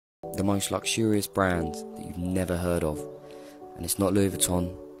the most luxurious brand that you've never heard of. And it's not Louis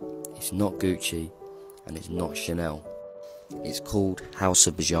Vuitton, it's not Gucci, and it's not Chanel. It's called House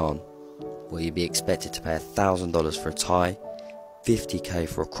of Bijan, where you'd be expected to pay $1,000 for a tie, $50k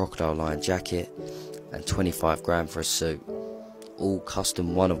for a crocodile lined jacket, and 25 grand for a suit. All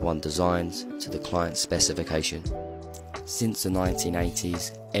custom one-of-one designs to the client's specification. Since the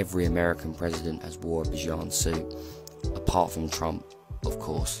 1980s, every American president has wore a Bijan suit, apart from Trump, of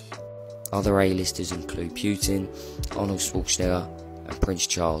course. Other A-listers include Putin, Arnold Schwarzenegger, and Prince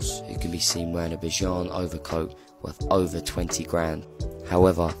Charles, who can be seen wearing a Bijan overcoat worth over 20 grand.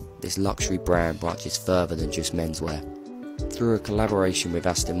 However, this luxury brand branches further than just menswear. Through a collaboration with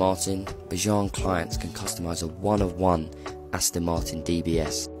Aston Martin, Bijan clients can customize a one-of-one Aston Martin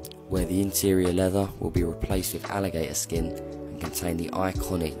DBS, where the interior leather will be replaced with alligator skin and contain the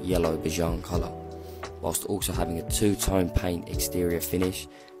iconic yellow Bijan colour, whilst also having a two-tone paint exterior finish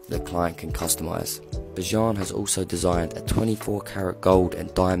the client can customize. Bijan has also designed a 24 karat gold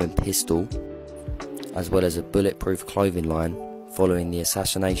and diamond pistol, as well as a bulletproof clothing line following the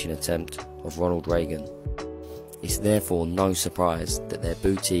assassination attempt of Ronald Reagan. It's therefore no surprise that their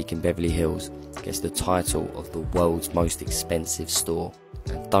boutique in Beverly Hills gets the title of the world's most expensive store,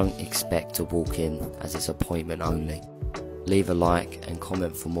 and don't expect to walk in, as it's appointment only. Leave a like and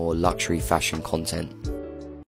comment for more luxury fashion content.